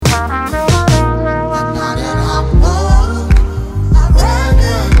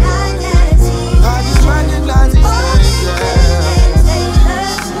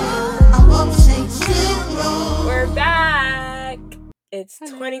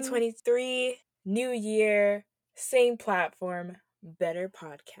2023, new year, same platform, better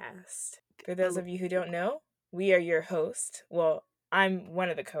podcast. For those of you who don't know, we are your host. Well, I'm one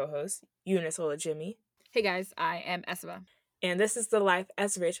of the co-hosts, Eunice Jimmy. Hey guys, I am Esva. And this is the Life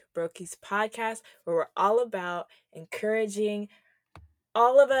as Rich Brokies podcast, where we're all about encouraging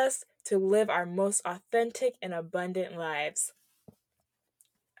all of us to live our most authentic and abundant lives.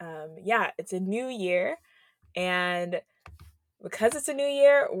 It's a new year, and because it's a new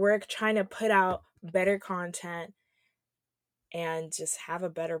year, we're trying to put out better content and just have a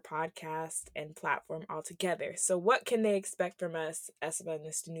better podcast and platform altogether. So what can they expect from us, Esva, in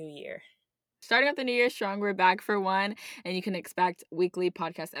this new year? Starting off the new year strong, we're back for one, and you can expect weekly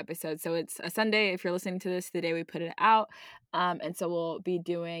podcast episodes. So it's a Sunday if you're listening to this the day we put it out. And so we'll be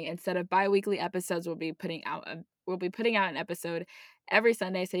doing, instead of bi-weekly episodes, we'll be putting out an episode every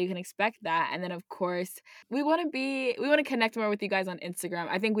Sunday, so you can expect that. And then of course, we want to connect more with you guys on Instagram.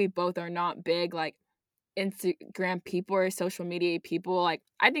 I think we both are not big like Instagram people or social media people. Like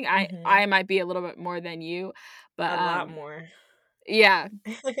I think I might be a little bit more than you, but a lot more. Yeah.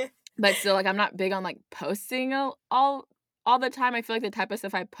 But still, like, I'm not big on like posting all the time. I feel like the type of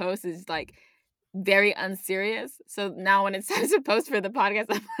stuff I post is like very unserious. So now when it's time to post for the podcast,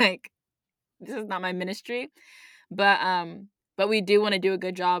 I'm like, this is not my ministry. But we do want to do a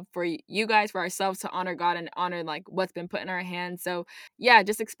good job for you guys, for ourselves, to honor God and honor like what's been put in our hands. So yeah,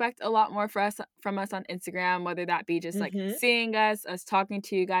 just expect a lot more from us on Instagram, whether that be just like seeing us talking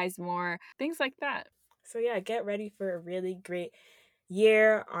to you guys more, things like that. So yeah, get ready for a really great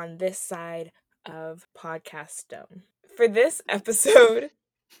year on this side of podcastdom. For this episode,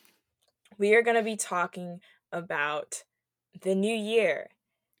 we are going to be talking about the new year.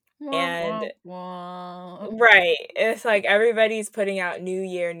 And right, it's like everybody's putting out new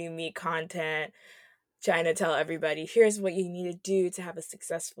year, new me content, trying to tell everybody, here's what you need to do to have a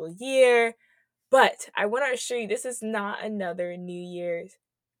successful year. But I want to assure you, this is not another New Year's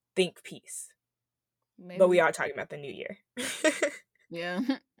think piece. Maybe. But we are talking about the new year. Yeah.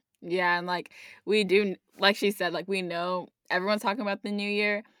 Yeah, and like we do, like she said, like we know everyone's talking about the new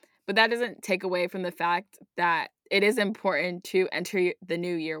year, but that doesn't take away from the fact that it is important to enter the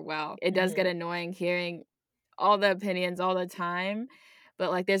new year well. It does get annoying hearing all the opinions all the time, but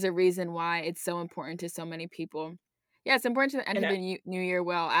like there's a reason why it's so important to so many people. Yeah, it's important to enter the new year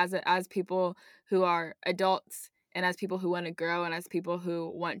well as people who are adults, and as people who want to grow, and as people who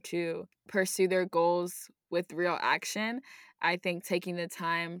want to pursue their goals with real action. I think taking the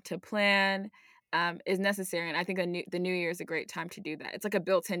time to plan is necessary, and I think the new year is a great time to do that. It's like a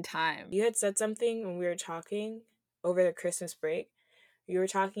built-in time. You had said something when we were talking over the Christmas break. You were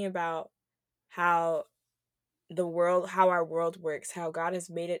talking about how our world works, how God has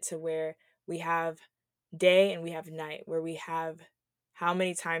made it to where we have day and we have night, where we have how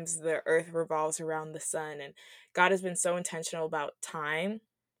many times the earth revolves around the sun. And God has been so intentional about time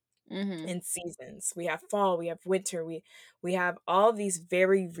and seasons. We have fall, we have winter, we have all these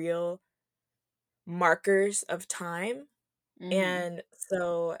very real markers of time. And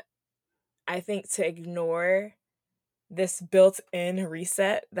so I think to ignore this built-in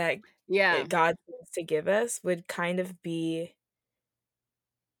reset that God wants to give us would kind of be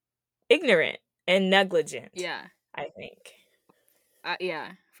ignorant and negligent. Yeah, I think.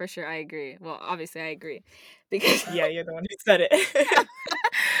 Yeah, for sure, I agree. Well, obviously, I agree because you're the one who said it.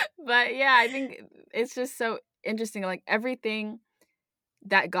 But yeah, I think it's just so interesting. Like everything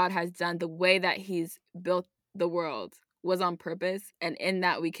that God has done, the way that He's built the world was on purpose, and in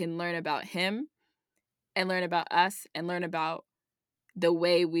that we can learn about Him, and learn about us, and learn about the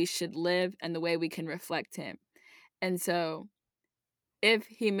way we should live and the way we can reflect Him. And so if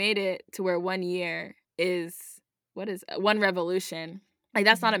He made it to where 1 year is one revolution, like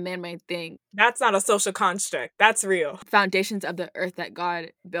that's not a man-made thing. That's not a social construct. That's real. Foundations of the earth that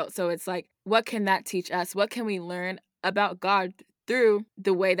God built. So it's like, what can that teach us? What can we learn about God through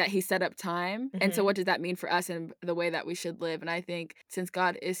the way that He set up time? And so what does that mean for us and the way that we should live? And I think since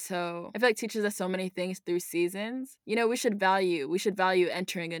God I feel like teaches us so many things through seasons, we should value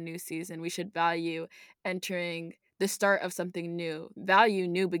entering a new season. We should value entering the start of something new, value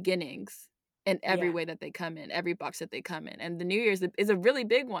new beginnings in every way that they come in, every box that they come in. And the New Year's is a really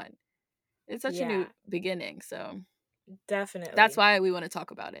big one. It's such a new beginning, so definitely. That's why we want to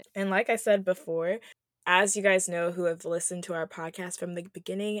talk about it. And like I said before, as you guys know who have listened to our podcast from the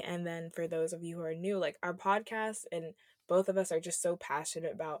beginning, and then for those of you who are new, like our podcast and both of us are just so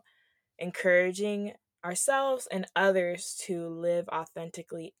passionate about encouraging ourselves and others to live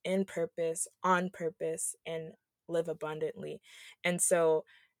authentically in purpose, on purpose, and live abundantly. And so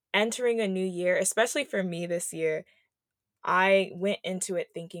entering a new year, especially for me this year, I went into it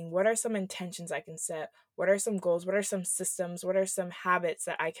thinking, what are some intentions I can set? What are some goals? What are some systems? What are some habits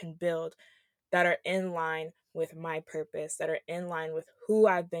that I can build that are in line with my purpose, that are in line with who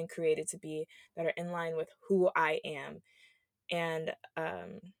I've been created to be, that are in line with who I am? And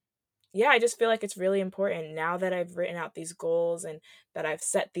yeah, I just feel like it's really important now that I've written out these goals and that I've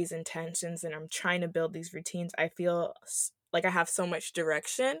set these intentions and I'm trying to build these routines. I feel like I have so much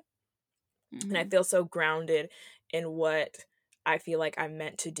direction and I Mm-hmm. feel so grounded in what I feel like I'm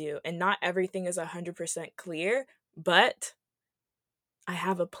meant to do. And not everything is 100% clear, but I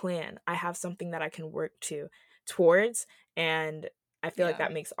have a plan. I have something that I can work towards, and I feel like Yeah,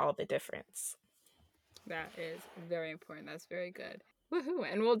 that makes all the difference. that is very important. That's very good.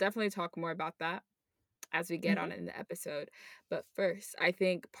 Woohoo! And we'll definitely talk more about that as we get on Mhm. in the episode. But first, I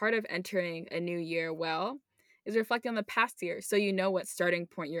think part of entering a new year well is reflecting on the past year so you know what starting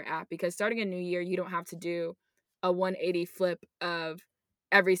point you're at. Because starting a new year, you don't have to do a 180 flip of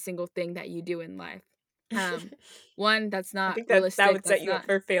every single thing that you do in life. Um, One, that's I not think that realistic. would set That's you up not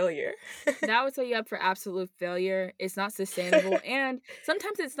for failure. that would set you up for absolute failure. It's not sustainable. And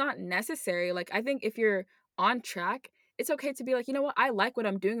sometimes it's not necessary. Like, I think if you're on track, it's okay to be like, you know what? I like what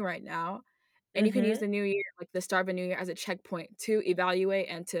I'm doing right now. And you can use Mhm. the new year, like the start of a new year, as a checkpoint to evaluate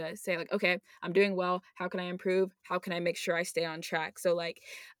and to say, like, okay, I'm doing well. How can I improve? How can I make sure I stay on track? So, like,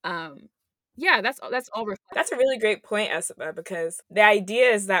 um, yeah, that's all That's a reflection. really great point, Esaba, because the idea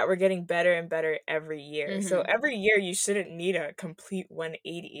is that we're getting better and better every year. So Hmm. every year you shouldn't need a complete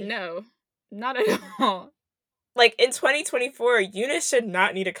 180. No, not at all. Like in 2024, Eunice should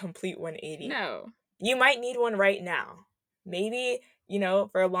not need a complete 180. No. You might need one right now. Maybe,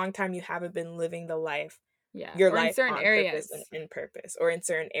 for a long time you haven't been living Yeah. your Or in life certain on purpose and areas. in purpose or in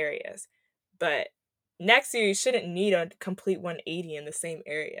certain areas. But next year you shouldn't need a complete 180 in the same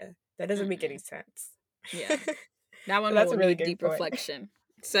area. That doesn't make any Mm-mm. sense. Yeah. That So one that's will a really need great deep point. reflection.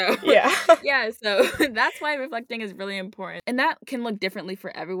 So, Yeah. yeah, so that's why reflecting is really important. And that can look differently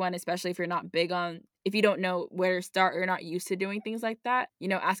for everyone, especially if you're not big on, if you don't know where to start or you're not used to doing things like that.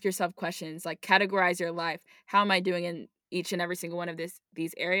 Ask yourself questions like categorize your life. How am I doing in each and every single one of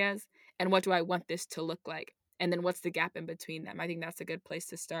these areas? And what do I want this to look like? And then what's the gap in between them? I think that's a good place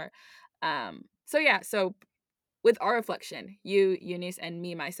to start. So yeah, so with our reflection, you, Eunice, and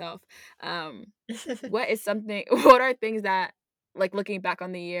me, myself, um, what is something what are things that, like, looking back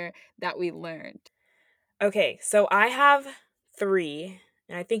on the year that we learned? Okay, so I have 3,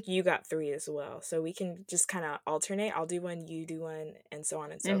 and I think you got 3 as well. So we can just kind of alternate. I'll do one, you do one, and so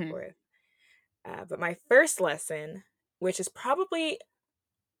on and so Mhm. forth. But my first lesson, which is probably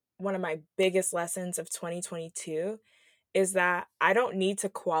one of my biggest lessons of 2022, is that I don't need to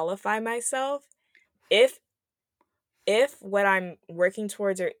qualify myself if what I'm working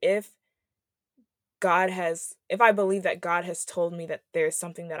towards, or if I believe that God has told me that there's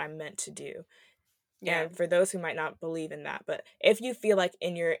something that I'm meant to do. Yeah. And for those who might not believe in that, but if you feel like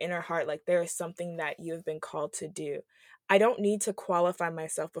in your inner heart, like there is something that you have been called to do, I don't need to qualify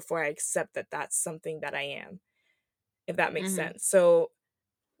myself before I accept that that's something that I am, if that makes Mhm. sense. So,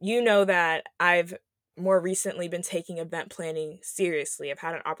 that I've more recently been taking event planning seriously. I've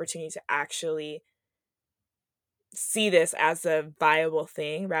had an opportunity to actually see this as a viable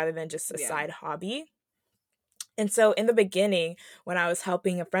thing rather than just a Yeah. side hobby. And so, in the beginning, when I was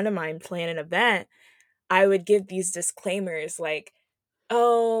helping a friend of mine plan an event, I would give these disclaimers like,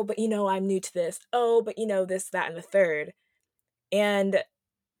 "Oh, but I'm new to this. Oh, but this, that, and the third." And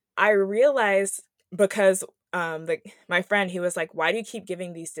I realized because my friend, he was like, "Why do you keep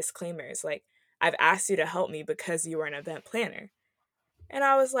giving these disclaimers? Like, I've asked you to help me because you are an event planner." And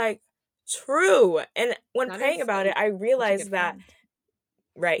I was like, "True." And when That praying is about it, I such a good realized that, friend.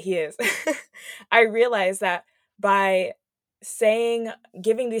 right, he is. I realized that by saying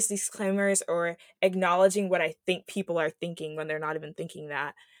giving these disclaimers or acknowledging what I think people are thinking when they're not even thinking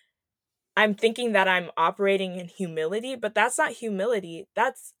that, I'm thinking that I'm operating in humility, but that's not humility,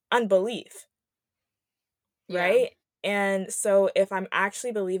 that's unbelief, Yeah. right? And so if I'm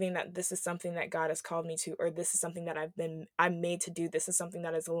actually believing that this is something that God has called me to, or this is something that I'm made to do, this is something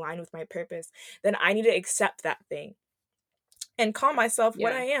that is aligned with my purpose, then I need to accept that thing and call myself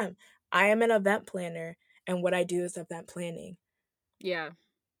what Yeah. I am. I am an event planner, and what I do is event planning. Yeah.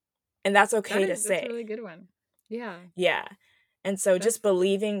 And that's okay to That's a say. really good one. Yeah. Yeah. And so just That's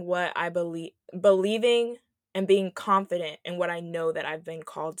believing what I believing and being confident in what I know that I've been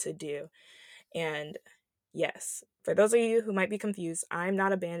called to do. And yes, for those of you who might be confused, I'm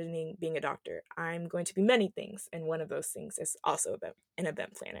not abandoning being a doctor. I'm going to be many things, and one of those things is also an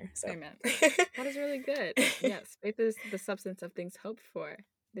event planner. So amen. That is really good. Yes, faith is the substance of things hoped for.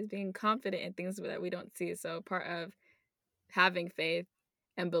 It is being confident in things that we don't see. So part of having faith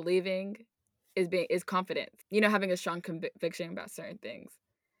and believing is confidence. You know, having a strong conviction about certain things.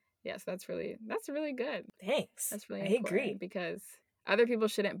 Yes, that's really good. Thanks. That's really I important agree. because other people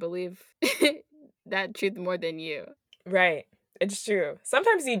shouldn't believe that truth more than you. Right. It's true.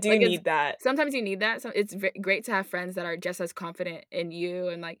 Sometimes you do Like, it's need that. sometimes you need that. So it's great to have friends that are just as confident in you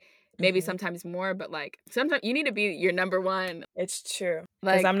and, like, maybe Mhm. sometimes more, but, like, sometimes you need to be your number one. It's true.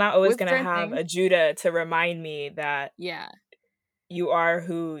 Because I'm Like, not always with gonna certain have things. a Judah to remind me that Yeah. you are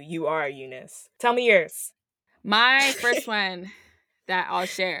who you are, Eunice. Tell me yours. My first one that I'll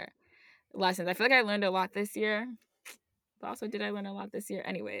share, lessons. I feel like I learned a lot this year, but also did I learn a lot this year?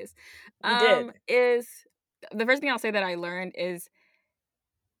 Anyways, You did. is the first thing I'll say that I learned is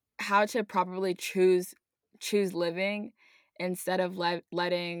how to properly choose living instead of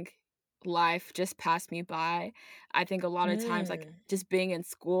letting life just pass me by. I think a lot of times, like, Mm. just being in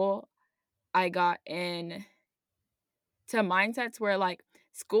school, I got in to mindsets where, like,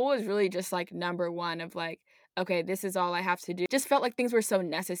 school is really just, like, number one of, like, okay, this is all I have to do. Just felt like things were so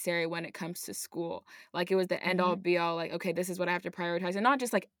necessary when it comes to school. Like, it was the end all Mhm. be all, like, okay, this is what I have to prioritize. And not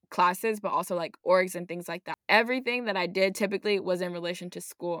just, like, classes, but also, like, orgs and things like that. Everything that I did typically was in relation to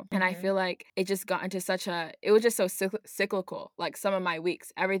school. And I Mhm. feel like it just got into it was just so cyclical. Like, some of my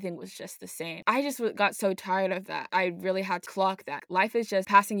weeks, everything was just the same. I just got so tired of that. I really had to clock that. Life is just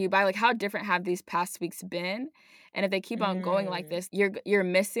passing you by. Like, how different have these past weeks been? And if they keep on going like Mm. this, you're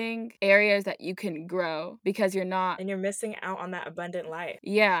missing areas that you can grow because you're not. And you're missing out on that abundant life.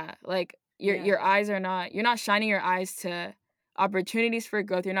 Yeah, like your Yeah. eyes are not. You're not shining your eyes to opportunities for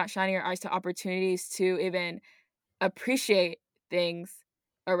growth. You're not shining your eyes to opportunities to even appreciate things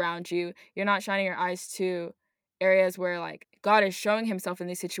around you. You're not shining your eyes to areas where, like, God is showing himself in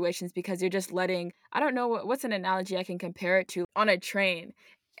these situations because you're just letting. I don't know what's an analogy I can compare it to. On a train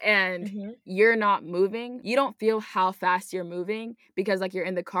and Mhm. you're not moving, you don't feel how fast you're moving because, like, you're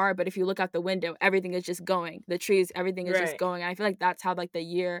in the car, but if you look out the window, everything is just going. The trees, everything is just Right. going. And I feel like that's how, like,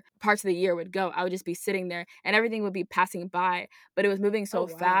 parts of the year would go. I would just be sitting there and everything would be passing by, but it was moving Oh, so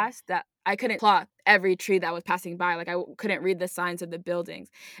wow. fast that I couldn't plot every tree that was passing by. Like, couldn't read the signs of the buildings.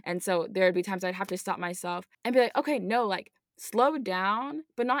 And so there would be times I'd have to stop myself and be like, okay, no, like, slow down,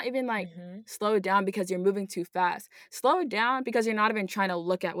 but not even like Mhm. slow down because you're moving too fast. Slow down because you're not even trying to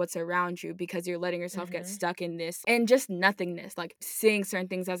look at what's around you because you're letting yourself get Mhm. stuck in this and just nothingness, like seeing certain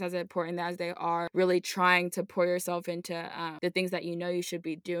things as important as they are, really trying to pour yourself into the things that you know you should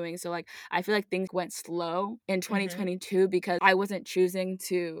be doing. So, like, I feel like things went slow in Mhm. 2022 because I wasn't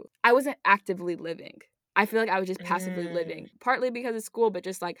actively living. I feel like I was just passively Mm. living, partly because of school, but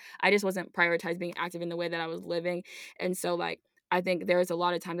just like I just wasn't prioritized being active in the way that I was living. And so, like, I think there was a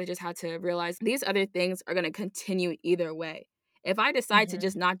lot of times I just had to realize these other things are going to continue either way. If I decide to Mhm.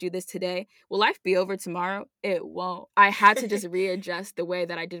 just not do this today, will life be over tomorrow? It won't. I had to just readjust the way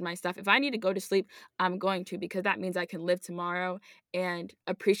that I did my stuff. If I need to go to sleep, I'm going to, because that means I can live tomorrow and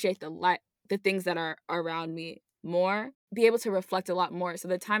appreciate the things that are around me more, be able to reflect a lot more. So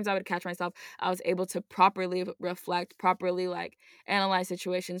the times I would catch myself, I was able to properly reflect, properly, like, analyze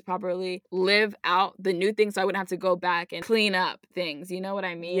situations, properly live out the new things so I wouldn't have to go back and clean up things. You know what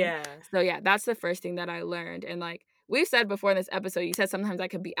I mean? Yeah. So yeah, that's the first thing that I learned. And, like, we've said before in this episode, you said sometimes I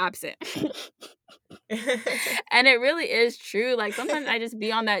could be absent. And it really is true. Like, sometimes I just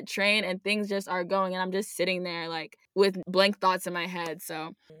be on that train and things just are going and I'm just sitting there, like, with blank thoughts in my head.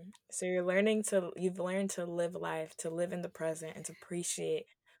 So So you've learned to live life, to live in the present and to appreciate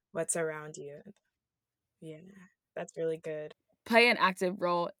what's around you. Yeah. That's really good. play an active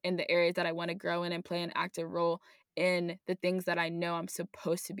role in the areas that I want to grow in and play an active role in the things that I know I'm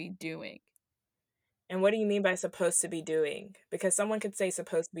supposed to be doing. And what do you mean by supposed to be doing? Because someone could say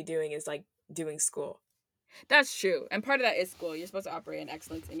supposed to be doing is like doing school. That's true. And part of that is school. You're supposed to operate in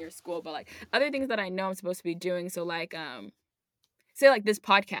excellence in your school, but, like, other things that I know I'm supposed to be doing. So, like, say, like, this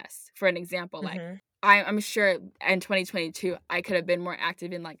podcast, for an example, like, Mhm. I'm sure in 2022 I could have been more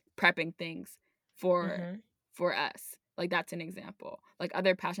active in, like, prepping things for Mhm. for us. Like, that's an example. Like,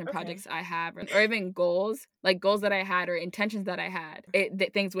 other passion Okay. projects I have, or even goals, like goals that I had or intentions that I had,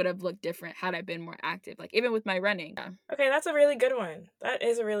 things would have looked different had I been more active. Like, even with my running. Yeah. Okay, that's a really good one. That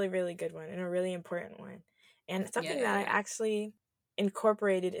is a really, really good one and a really important one. And it's Yeah, something yeah, that I yeah. actually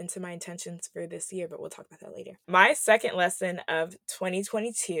incorporated into my intentions for this year, but we'll talk about that later. My second lesson of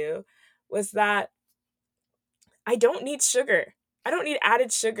 2022 was that I don't need sugar. I don't need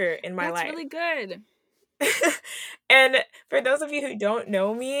added sugar in my That's life. really good. And for those of you who don't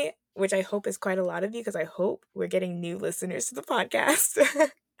know me, which I hope is quite a lot of you because I hope we're getting new listeners to the podcast.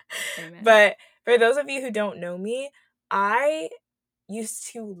 Amen. But for those of you who don't know me, I used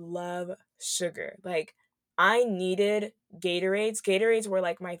to love sugar. Like, I needed Gatorades. Gatorades were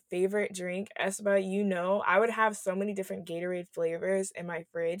like my favorite drink. Espa, I would have so many different Gatorade flavors in my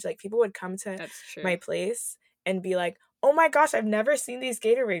fridge. Like people would come to That's true. my place and be like, "Oh my gosh, I've never seen these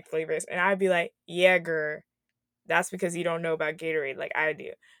Gatorade flavors." And I'd be like, "Yeah, girl, that's because you don't know about Gatorade like I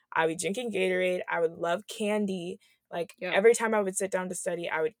do." I would be drinking Gatorade. I would love candy. Like Yep. every time I would sit down to study,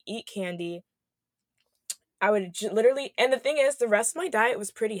 I would eat candy. I would literally, and the thing is, the rest of my diet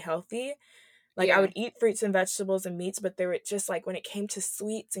was pretty healthy. Like I Yeah. would eat fruits and vegetables and meats, but there were just like when it came to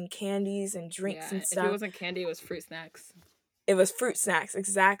sweets and candies and drinks Yeah. and If it stuff, wasn't candy, it was fruit snacks. it was fruit snacks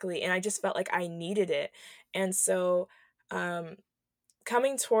exactly, and I just felt like I needed it. And so, um,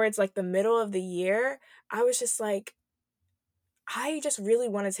 coming towards like the middle of the year, I was just like, I just really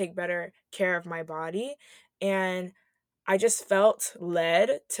want to take better care of my body, and I just felt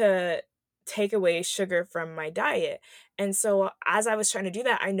led to take away sugar from my diet. And so as I was trying to do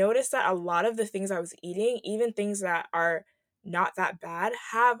that, I noticed that a lot of the things I was eating, even things that are not that bad,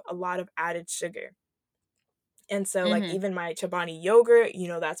 have a lot of added sugar. And so like Mm-hmm. even my Chobani yogurt,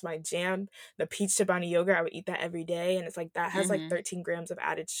 that's my jam. The peach Chobani yogurt, I would eat that every day, and it's like that has like Mm-hmm. 13 grams of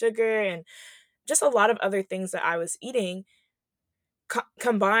added sugar, and just a lot of other things that I was eating.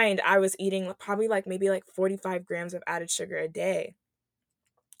 Combined, I was eating probably like maybe like 45 grams of added sugar a day,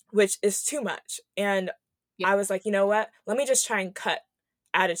 which is too much. And Yeah. I was like, you know what? Let me just try and cut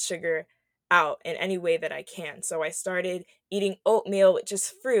added sugar out in any way that I can. So I started eating oatmeal with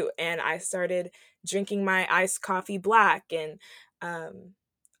just fruit, and I started drinking my iced coffee black, and um,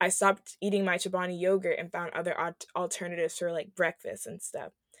 I stopped eating my Chobani yogurt and found other alternatives for like breakfast and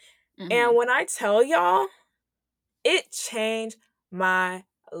stuff. Mm-hmm. And when I tell y'all, it changed my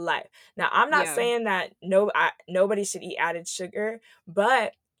life. Now, I'm not Yeah. saying that nobody should eat added sugar,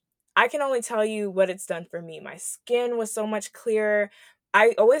 but I can only tell you what it's done for me. My skin was so much clearer.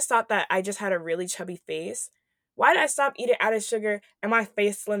 I always thought that I just had a really chubby face. Why did I stop eating added sugar and my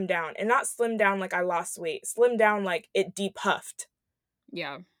face slimmed down? And not slimmed down like I lost weight, slimmed down like it depuffed.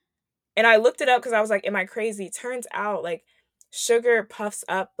 Yeah. And I looked it up because I was like, am I crazy? Turns out like sugar puffs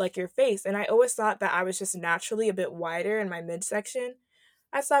up like your face. And I always thought that I was just naturally a bit wider in my midsection.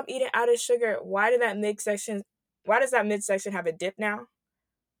 I stopped eating added sugar. Why does that midsection have a dip now?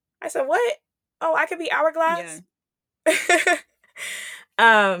 I said, "What? Oh, I could be Yeah. hourglass?"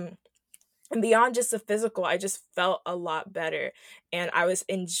 um, and beyond just the physical, I just felt a lot better, and I was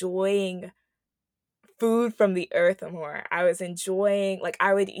enjoying food from the earth more. I was enjoying, like,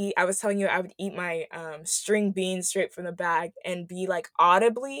 I was telling you, I would eat my string beans straight from the bag and be like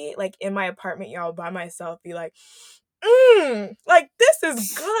audibly, like in my apartment, y'all, by myself, be like, like this is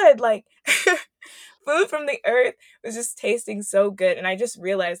good. Like food from the earth was just tasting so good. And I just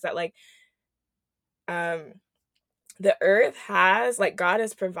realized that like um the earth has, like, God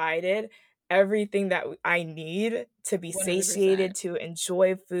has provided everything that I need to be 100%. satiated, to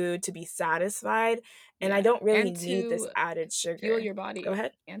enjoy food, to be satisfied, and I Yeah. don't really And need this to added fuel sugar. your Go body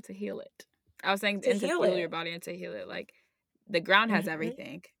ahead. and to heal it. I was saying, To and to heal fuel your it. body and to heal it. Like the ground has Mhm.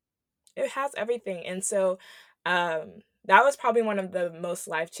 everything. It has everything, and so, that was probably one of the most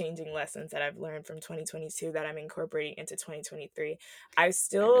life-changing lessons that I've learned from 2022 that I'm incorporating into 2023. I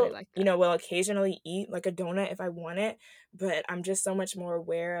I really still, like that. will occasionally eat, like, a donut if I want it, but I'm just so much more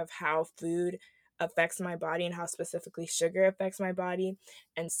aware of how food affects my body and how specifically sugar affects my body,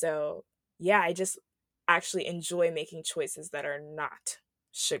 and so, yeah, I just actually enjoy making choices that are not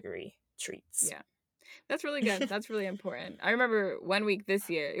sugary treats. Yeah. That's really good. That's really important. I remember 1 week this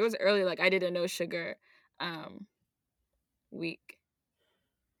year. It was early, like I did a no sugar um week.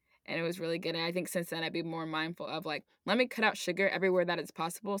 And it was really good. And I think since then I'd be more mindful of like, let me cut out sugar everywhere that it's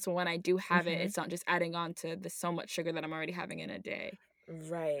possible. So when I do have it, Mhm. it's not just adding on to the so much sugar that I'm already having in a day.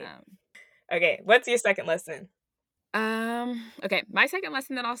 Right. Um Okay, what's your second lesson? okay, my second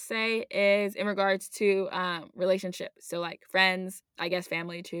lesson that I'll say is in regards to relationships. So like friends, I guess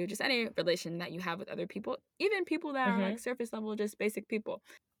family too, just any relation that you have with other people, even people that are like Mhm. surface level, just basic people.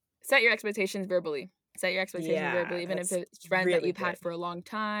 Set your expectations verbally. Set your expectations Yeah, verbally, even if that's it's friends that really you've had good. for a long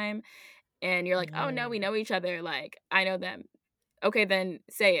time and you're like, "Oh no, we Mm. know each other. Like, I know them." Okay, then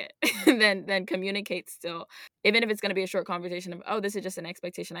say it. Then communicate still. Even if it's gonna be a short conversation of, "Oh, this is just an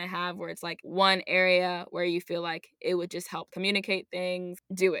expectation I have," where it's like one area where you feel like it would just help communicate things,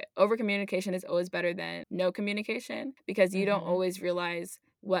 do it. Over communication is always better than no communication because you don't Mhm. always realize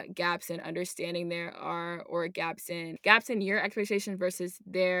what gaps in understanding there are or gaps in your expectation versus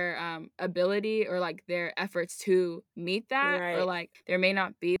their ability or like their efforts to meet that, or Right. like there may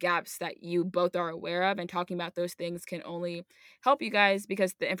not be gaps that you both are aware of, and talking about those things can only help you guys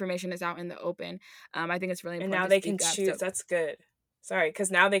because the information is out in the open. I think it's really And important now to they can speak up. choose. So That's good. Sorry,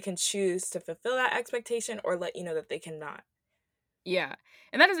 because now they can choose to fulfill that expectation or let you know that they cannot. Yeah.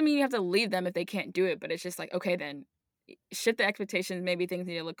 And that doesn't mean you have to leave them if they can't do it, but it's just like, okay, then shift the expectations. Maybe things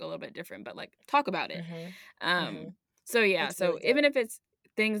need to look a little bit different, but like talk about it. Mhm. Mhm. So yeah, That's so really good. even if it's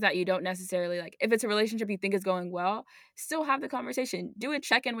things that you don't necessarily like, if it's a relationship you think is going well, still have the conversation. Do a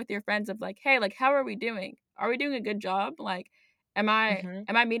check-in with your friends of like, hey, like how are we doing? Are we doing a good job? Like, Mhm.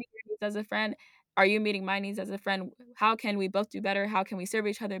 am I meeting your needs as a friend? Are you meeting my needs as a friend? How can we both do better? How can we serve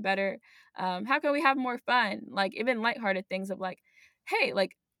each other better? How can we have more fun? Like even lighthearted things of like, hey,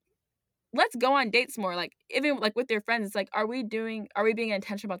 like let's go on dates more. Like even like with your friends, it's like, are we being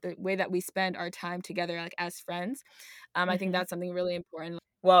intentional about the way that we spend our time together, like as friends? I think Mhm. that's something really important.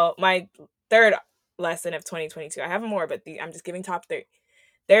 Well, my third lesson of 2022, I have more, but I'm just giving top 3.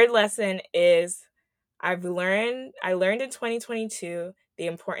 Third lesson is I learned in 2022 the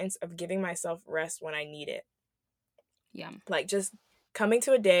importance of giving myself rest when I need it. Yeah. Like just coming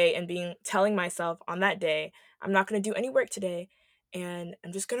to a day and being telling myself on that day, I'm not going to do any work today and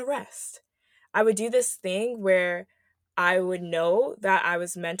I'm just going to rest. I would do this thing where I would know that I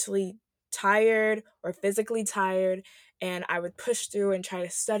was mentally tired or physically tired and I would push through and try to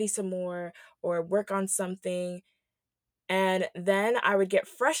study some more or work on something, and then I would get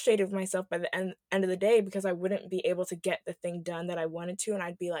frustrated with myself by the end of the day because I wouldn't be able to get the thing done that I wanted to, and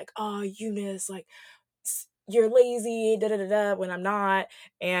I'd be like, "Oh, Eunice, like you're lazy, da da da da," when I'm not,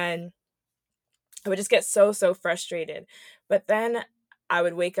 and I would just get so frustrated. But then I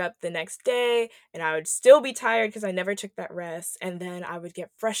would wake up the next day and I would still be tired because I never took that rest. And then I would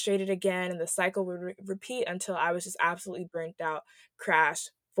get frustrated again, and the cycle would repeat until I was just absolutely burnt out, crash,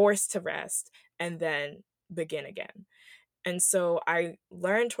 forced to rest, and then begin again. And so I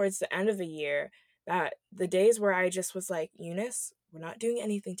learned towards the end of the year that the days where I just was like, Eunice, we're not doing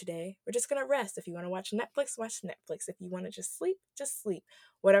anything today. We're just going to rest. If you want to watch Netflix, watch Netflix. If you want to just sleep, just sleep.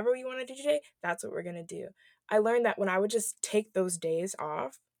 Whatever you want to do today, that's what we're going to do. I learned that when I would just take those days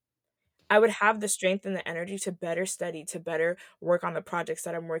off, I would have the strength and the energy to better study, to better work on the projects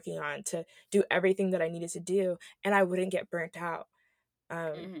that I'm working on, to do everything that I needed to do, and I wouldn't get burnt out.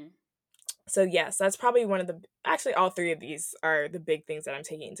 Um, Hmm. so yes, that's probably one of the actually all 3 of these are the big things that I'm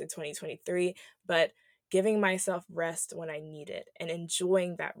taking into 2023, but giving myself rest when I need it and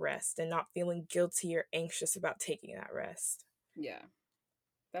enjoying that rest and not feeling guilty or anxious about taking that rest. Yeah.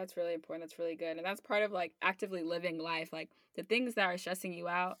 That's really important. That's really good. And that's part of like actively living life. Like the things that are stressing you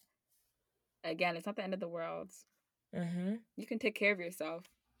out, again, it's not the end of the world. Mhm. You can take care of yourself.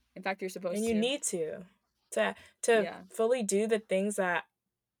 In fact, you're And supposed you to. need to Yeah. fully do the things that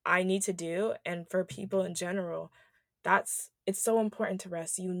I need to do, and for people in general, it's so important to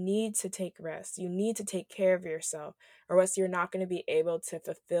rest. You need to take rest. You need to take care of yourself, or else you're not going to be able to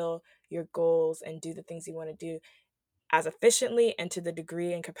fulfill your goals and do the things you want to do as efficiently and to the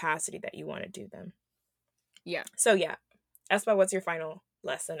degree and capacity that you want to do them. Yeah. So yeah, Espa, what's your final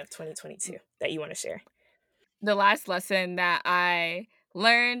lesson of 2022 that you want to share? The last lesson that I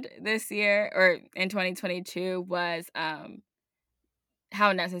learned this year or in 2022 was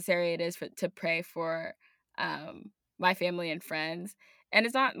how necessary it is to pray for my family and friends. And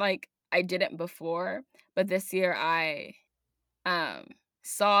it's not like I didn't before, but this year I um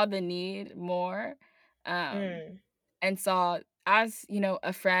saw the need more, um Mm, and saw, as you know,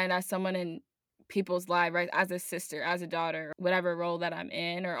 a friend, as someone in people's life, right, as a sister, as a daughter, whatever role that I'm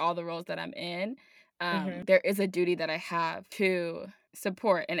in or all the roles that I'm in, mm-hmm, there is a duty that I have to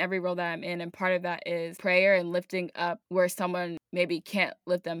support in every role that I'm in, and part of that is prayer and lifting up where someone maybe can't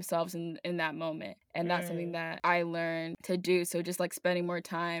lift themselves in that moment, and that's something mm. that I learned to do. So just like spending more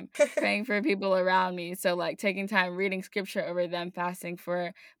time praying for people around me, so like taking time reading scripture over them, fasting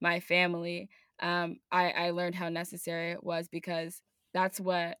for my family. I learned how necessary it was because that's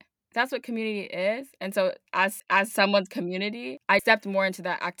what that's what community is. And so as someone's community, I stepped more into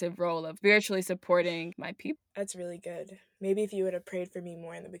that active role of spiritually supporting my people. That's really good. Maybe if you would have prayed for me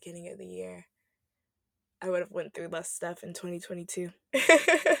more in the beginning of the year, I would have went through less stuff in 2022.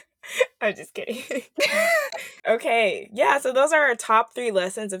 I'm just kidding. Okay, yeah, so those are our top 3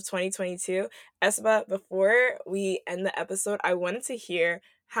 lessons of 2022. Esma, before we end the episode, I wanted to hear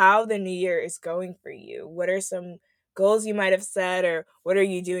how the new year is going for you. What are some goals you might have set, or what are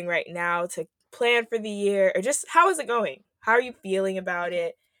you doing right now to plan for the year, or just how is it going? How are you feeling about Okay.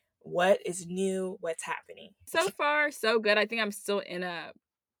 it? What is new? What's happening? So far, so good. I think I'm still in a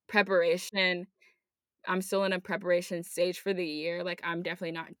preparation. I'm still in a preparation stage for the year. Like I'm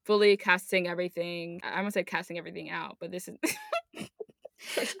definitely not fully casting everything. I almost said casting everything out, but this is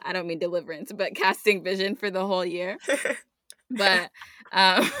I don't mean deliverance, but casting vision for the whole year. But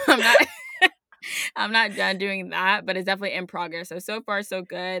I'm not I'm not done doing that, but it's definitely in progress. So far, so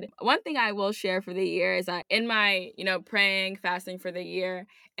good. One thing I will share for the year is that in my, praying, fasting for the year,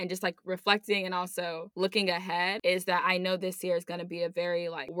 and just like reflecting and also looking ahead, is that I know this year is going to be a very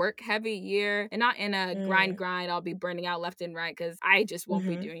like work heavy year, and not in a Mm. grind. I'll be burning out left and right because I just won't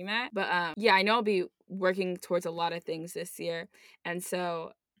be Mm-hmm. doing that. But yeah, I know I'll be working towards a lot of things this year. And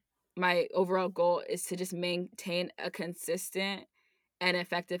so my overall goal is to just maintain a consistent and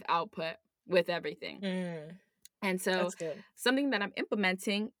effective output with everything. Mm. And so That's good. something that I'm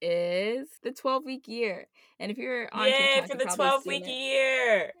implementing is the 12-week year. And if you're on Yay TikTok, for you've the probably 12 seen week it.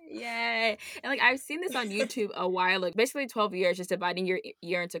 year. Yay. And like I've seen this on YouTube a while ago. Basically 12 years, just dividing your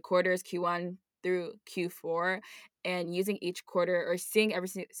year into quarters, Q1 through Q4, and using each quarter or seeing every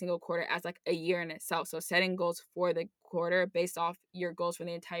single quarter as like a year in itself. So setting goals for the quarter based off your goals for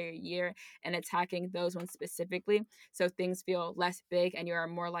the entire year and attacking those ones specifically. So things feel less big and you are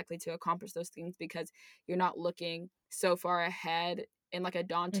more likely to accomplish those things because you're not looking so far ahead in like a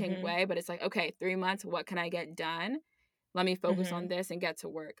daunting Mm-hmm. way, but it's like, okay, 3 months, what can I get done? Let me focus Mm-hmm. on this and get to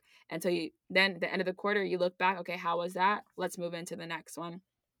work. And so then at the end of the quarter, you look back, okay, how was that? Let's move into the next one.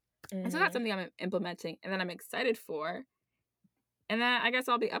 And so that's Mm-hmm. something I'm implementing and then I'm excited for. And then I guess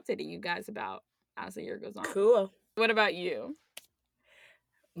I'll be updating you guys about as the year goes on. Cool. What about you?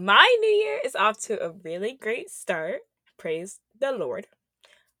 My new year is off to a really great start. Praise the Lord.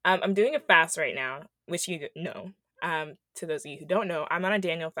 I'm doing a fast right now, which you know. To those of you who don't know, I'm on a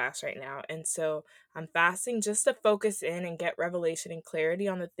Daniel fast right now. And so I'm fasting just to focus in and get revelation and clarity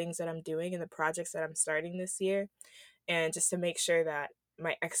on the things that I'm doing and the projects that I'm starting this year. And just to make sure that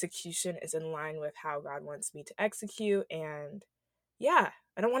my execution is in line with how God wants me to execute. And yeah,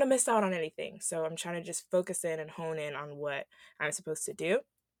 I don't want to miss out on anything. So I'm trying to just focus in and hone in on what I'm supposed to do.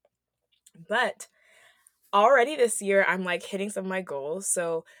 But already this year, I'm like hitting some of my goals.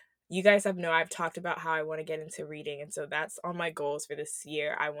 So you guys I've talked about how I want to get into reading. And so that's on my goals for this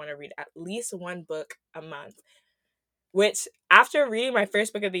year. I want to read at least one book a month, which after reading my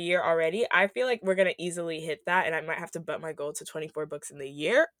first book of the year already, I feel like we're going to easily hit that. And I might have to bump my goal to 24 books in the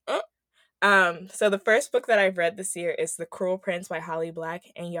year. So the first book that I've read this year is The Cruel Prince by Holly Black.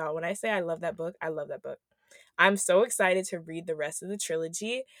 And y'all, when I say I love that book, I love that book. I'm so excited to read the rest of the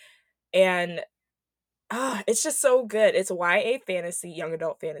trilogy. And it's just so good. It's YA fantasy, young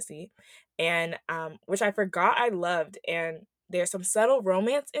adult fantasy, and which I forgot I loved. And there's some subtle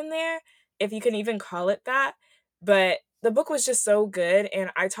romance in there, if you can even call it that. But the book was just so good,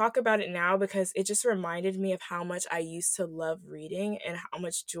 and I talk about it now because it just reminded me of how much I used to love reading and how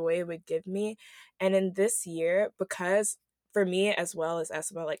much joy it would give me. And in this year, because for me as well as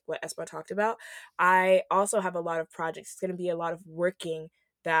Espa, like what Espa talked about, I also have a lot of projects. It's going to be a lot of working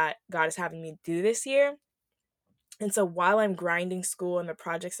that God is having me do this year. And so while I'm grinding school and the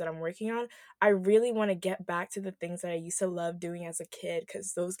projects that I'm working on, I really want to get back to the things that I used to love doing as a kid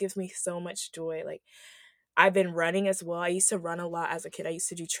because those gives me so much joy. Like I've been running as well. I used to run a lot as a kid. I used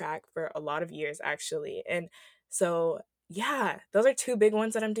to do track for a lot of years actually. And so yeah, those are two big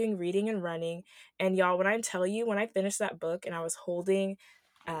ones that I'm doing, reading and running. And y'all, when I tell you, when I finished that book and I was holding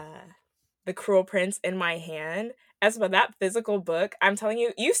uh the Cruel Prince in my hand. As for that physical book, I'm telling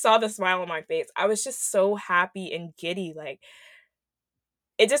you, you saw the smile on my face. I was just so happy and giddy. Like,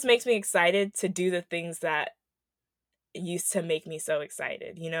 it just makes me excited to do the things that used to make me so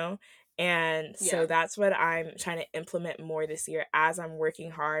excited, you know? And so Yeah. that's what I'm trying to implement more this year as I'm working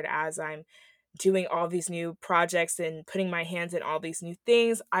hard, as I'm doing all these new projects and putting my hands in all these new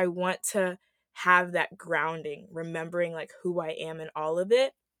things. I want to have that grounding, remembering like who I am in all of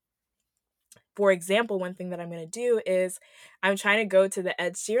it. For example, one thing that I'm going to do is I'm trying to go to the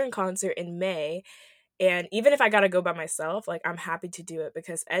Ed Sheeran concert in May. And even if I got to go by myself, like I'm happy to do it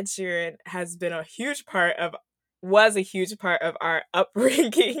because Ed Sheeran has been a huge part of, was a huge part of our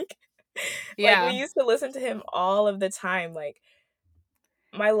upbringing. Like we Yeah. used to listen to him all of the time. Like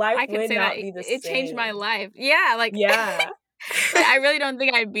my life I could would say that not be the it changed my same. life. Yeah, like Yeah. like I really don't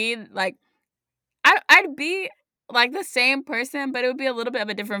think I'd be like I'd be like the same person, but it would be a little bit of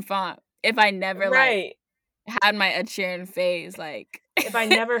a different font if I never like Right. had my Ed Sheeran phase. Like If I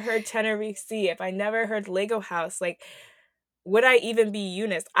never heard Tennessee, if I never heard Lego House, like would I even be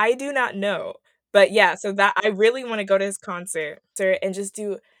Eunice? I do not know. But yeah, so that I really want to go to his concert and just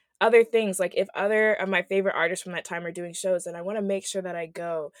do other things. Like if other of my favorite artists from that time are doing shows, then I want to make sure that I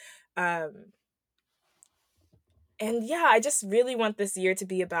go. Um, and yeah, I just really want this year to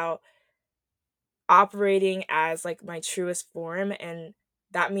be about operating as like my truest form. And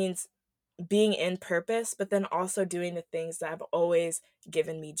that means being in purpose, but then also doing the things that have always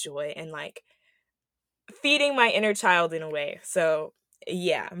given me joy and like feeding my inner child in a way. So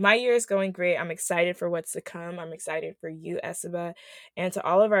yeah, my year is going great. I'm excited for what's to come. I'm excited for you, Esaba. And to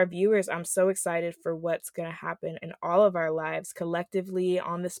all of our viewers, I'm so excited for what's going to happen in all of our lives collectively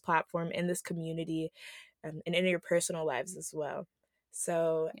on this platform, in this community, and in your personal lives as well.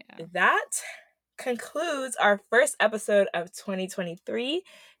 So Yeah. that concludes our first episode of 2023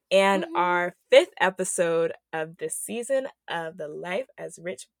 and Woohoo. our fifth episode of this season of the Life as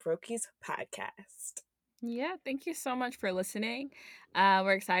Rich Brokies podcast. Yeah, thank you so much for listening.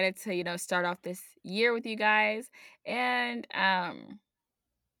 We're excited to, start off this year with you guys. And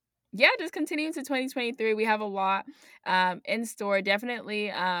yeah, just continue into 2023. We have a lot in store.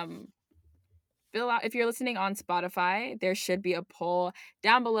 Definitely fill out, if you're listening on Spotify, there should be a poll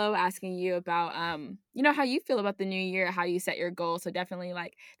down below asking you about how you feel about the new year, how you set your goals. So definitely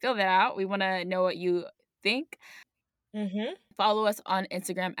like fill that out. We want to know what you think. Mm-hmm. Follow us on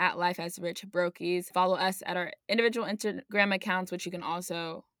Instagram at Life as Rich Brokies. Follow us at our individual Instagram accounts, which you can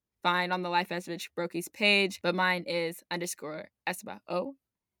also find on the Life as Rich Brokies page. But mine is _Esba O,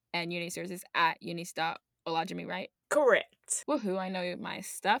 and Uni's yours is at Unis.Olajimi, right? Correct. Woohoo, I know my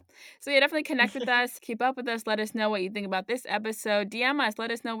stuff. So yeah, definitely connect with us. Keep up with us. Let us know what you think about this episode. DM us.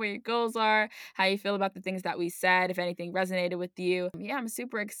 Let us know where your goals are, how you feel about the things that we said, if anything resonated with you. Yeah, I'm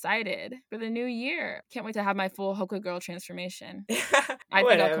super excited for the new year. Can't wait to have my full Hoka Girl transformation. I think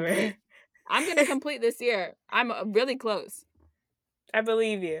Whatever. I'm going to complete this year. I'm really close. I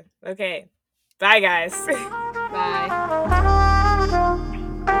believe you. Okay. Bye, guys. Bye.